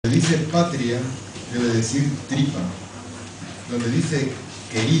dice patria, debe decir tripa. Donde dice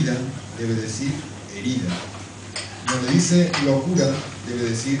querida, debe decir herida. Donde dice locura, debe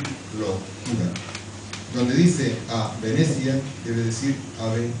decir locura. Donde dice a Venecia, debe decir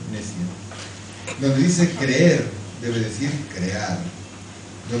ave necia. Donde dice creer, debe decir crear.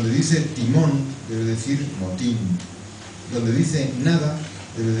 Donde dice timón, debe decir motín. Donde dice nada,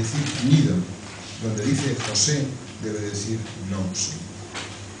 debe decir nido. Donde dice José, debe decir no sé.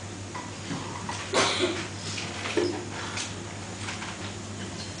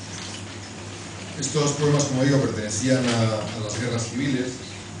 Estos poemas, como digo, pertenecían a las guerras civiles,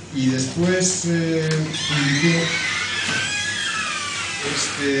 y después publiqué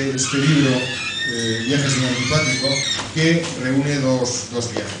este libro, Viajes en Antipático, que reúne dos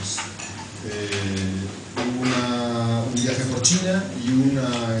viajes. Un viaje por China y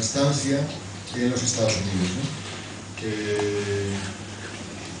una estancia en los Estados Unidos, ¿no?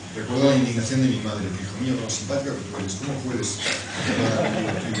 Recuerdo la indignación de mi madre, que dijo: mío, con lo simpático que tú eres, ¿cómo puedes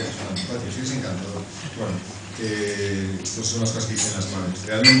hablar de viajes en Antipático? Sois encantador. Bueno, estas son las cosas que dicen las madres.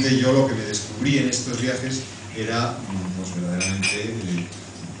 Realmente yo lo que me descubrí en estos viajes era, pues verdaderamente,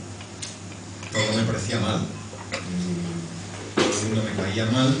 todo me parecía mal. Todo el mundo me caía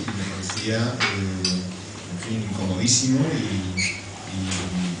mal y me parecía, en fin, incomodísimo y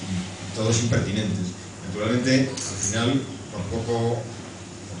todos impertinentes. Naturalmente, al final, por poco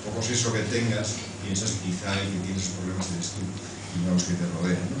seso que tengas, piensas que quizá el que tiene esos problemas eres tú y no los que te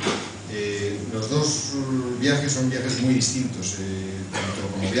rodean, ¿no? Los dos viajes son viajes muy distintos, tanto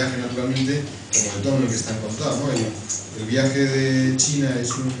como viaje naturalmente, como el tono en el que están contados, ¿no? El viaje de China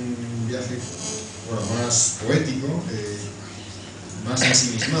es un viaje, bueno, más poético, más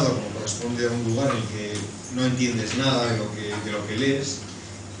ensimismado, como corresponde a un lugar en el que no entiendes nada de lo que lees.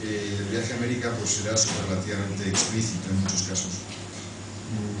 El viaje a América pues será relativamente explícito en muchos casos.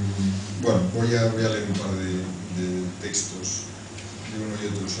 Bueno, voy a leer un par de textos de uno y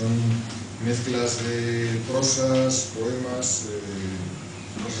otro. Son mezclas de prosas, poemas,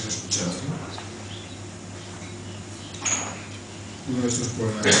 cosas escuchadas, ¿no? Uno de estos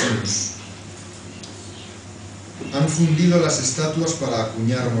poemas es: han fundido las estatuas para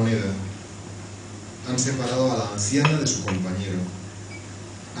acuñar moneda, han separado a la anciana de su compañero,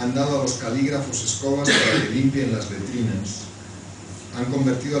 han dado a los calígrafos escobas para que limpien las letrinas, han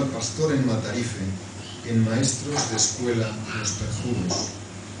convertido al pastor en matarife, en maestros de escuela los perjugos.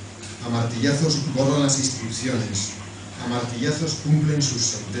 A martillazos borran las inscripciones, a martillazos cumplen sus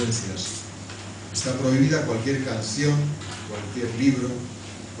sentencias. Está prohibida cualquier canción, cualquier libro,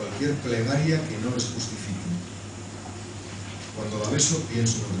 cualquier plegaria que no les justifique. Cuando la beso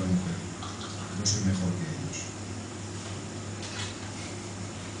pienso en otra mujer, no soy mejor que ellos.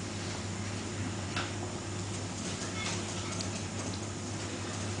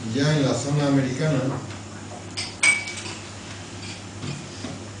 Ya en la zona americana,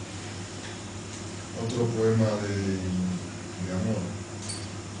 otro poema de amor.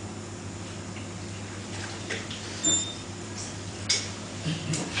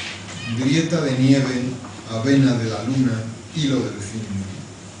 Grieta de nieve, avena de la luna, hilo del fin,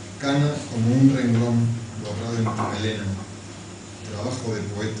 cana como un renglón borrado en tu melena, trabajo de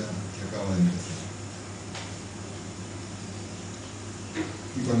poeta que acaba de empezar.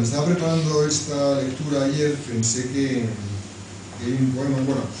 Y cuando estaba preparando esta lectura ayer, pensé que hay un poema,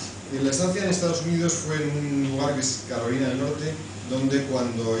 bueno, la estancia en Estados Unidos fue en un lugar que es Carolina del Norte, donde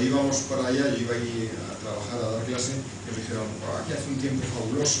cuando íbamos para allá, yo iba allí a trabajar, a dar clase, nos dijeron: aquí hace un tiempo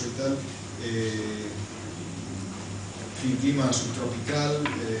fabuloso y tal, en clima subtropical,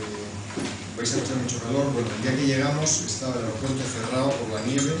 vais a pasar mucho calor. Bueno, el día que llegamos estaba el aeropuerto cerrado por la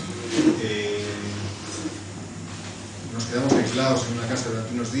nieve, nos quedamos aislados en una casa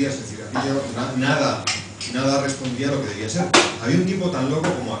durante unos días, es decir, aquello, nada respondía a lo que debía ser. Había un tiempo tan loco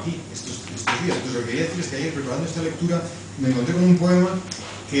como aquí, estos días. Entonces, lo que quería decir es que ayer, preparando esta lectura, me encontré con un poema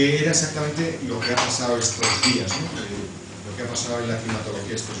que era exactamente lo que ha pasado estos días, ¿no? Lo que ha pasado en la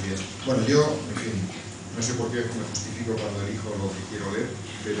climatología estos días. Bueno, yo, en fin, no sé por qué me justifico cuando elijo lo que quiero leer,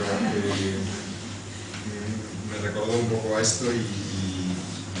 pero me recordó un poco a esto y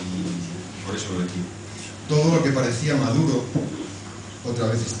por eso lo elegí. Todo lo que parecía maduro, otra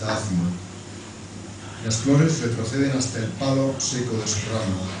vez está ácido. Las flores retroceden hasta el palo seco de su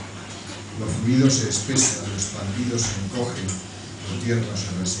ramo. Lo fluido se espesa, lo expandido se encoge, lo tierno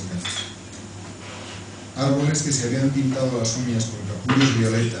se reseca. Árboles que se habían pintado las uñas con capullos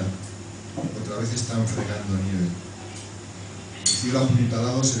violeta, otra vez están fregando nieve. El cielo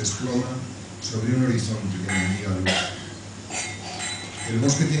apuntalado se desploma sobre un horizonte que mendiga luz. El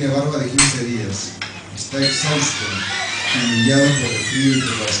bosque tiene barba de 15 días, está exhausto, humillado por el frío y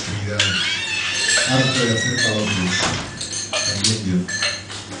por la oscuridad, harto de hacer palomios, también yo.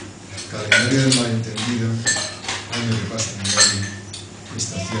 Calendario del malentendido, año que pasa en mi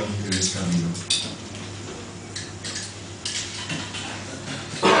estación que descargo.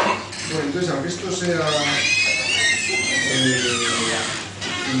 Bueno, entonces, aunque esto sea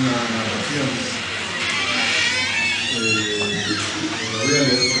una narración, la voy a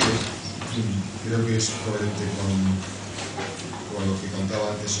leer porque creo que es coherente con lo que contaba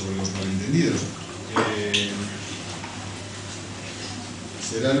antes sobre los malentendidos.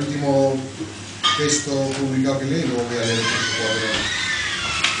 Será el último texto publicado que leo, luego voy a leer 3 o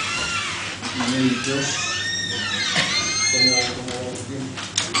 4 inéditos.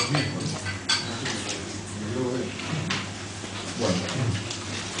 Bueno,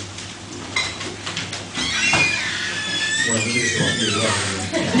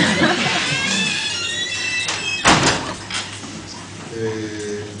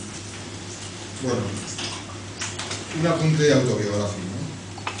 bueno, un apunte autobiográfico, ¿no?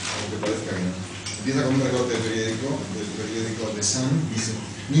 Aunque parezca que no. Empieza con un recorte del periódico The Sun. Dice: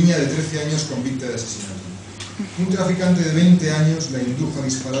 niña de 13 años convicta de asesinato. Un traficante de 20 años la indujo a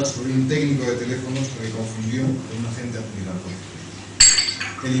disparar sobre un técnico de teléfonos que le confundió con un agente antimirado.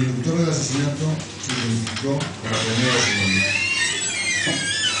 El inductor del asesinato se identificó como Parreño de su nombre.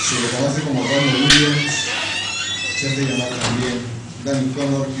 Se le conoce como Ronald Williams, se hace llamar también Danny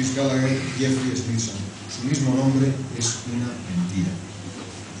Connor, Chris Gallagher, Jeffrey Stinson. Su mismo nombre es una mentira.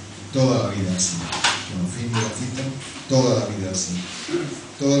 Toda la vida así. Bueno, fin de la cita. Toda la vida así.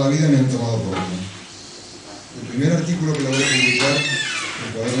 Toda la vida me han tomado por otro. El primer artículo que le voy a publicar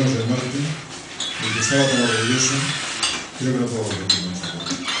en Cuadernos del Norte, del que estaba tan orgulloso, creo que no puedo repetirlo.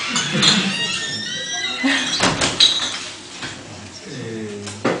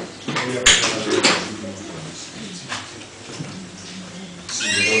 Voy a pasar a leer los últimos poemas. Sí,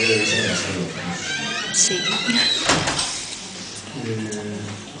 yo creo que debe ser hacerlo. Sí.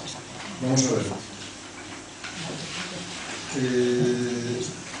 Vamos a ver.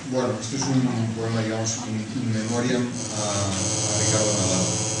 Bueno, esto es un poema, digamos, in memoriam a Ricardo Nadal,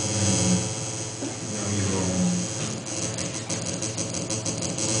 un amigo.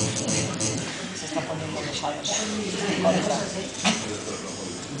 Se está poniendo los aros.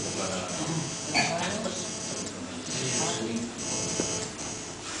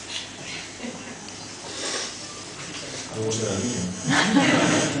 ¿Cómo será el niño?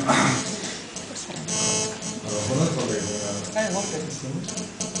 A lo mejor no hace falta que ponga.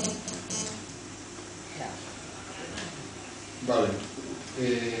 Vale,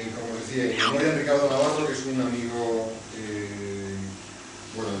 como decía, en memoria de Ricardo Navarro, que es un amigo,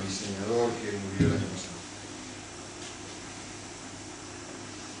 bueno, diseñador que murió el año pasado.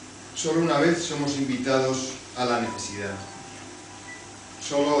 Solo una vez somos invitados a la necesidad.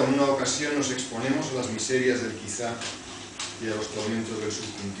 Solo en una ocasión nos exponemos a las miserias del quizá y a los tormentos del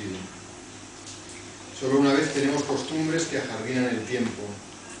subjuntivo. Solo una vez tenemos costumbres que ajardinan el tiempo.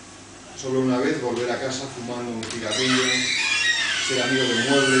 Solo una vez volver a casa fumando un cigarrillo, ser amigo de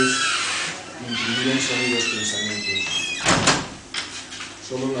muebles, imprimir en sonidos pensamientos.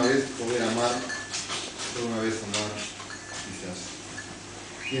 Solo una vez poder amar, solo una vez amar, quizás.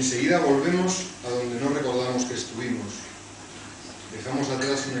 Y enseguida volvemos a donde no recordamos que estuvimos. Dejamos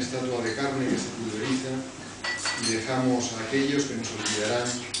atrás una estatua de carne que se pulveriza y dejamos a aquellos que nos olvidarán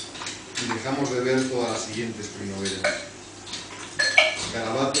y dejamos de ver todas las siguientes primaveras.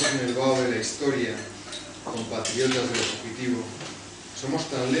 Garabatos en el vaho de la historia, compatriotas de lo fugitivo, somos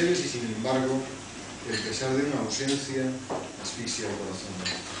tan leves y sin embargo, el pesar de una ausencia asfixia el corazón.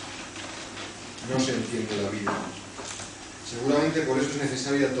 No se entiende la vida. Seguramente por eso es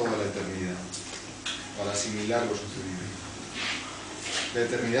necesaria toda la eternidad, para asimilar lo sucedido. La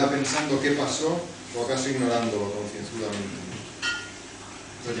eternidad pensando qué pasó o acaso ignorándolo concienzudamente.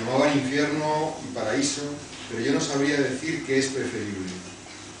 Lo llamaban infierno y paraíso, pero yo no sabría decir qué es preferible.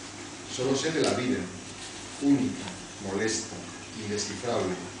 Solo sé de la vida, única, molesta,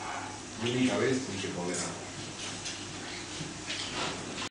 indescifrable, y única vez en que poder amar.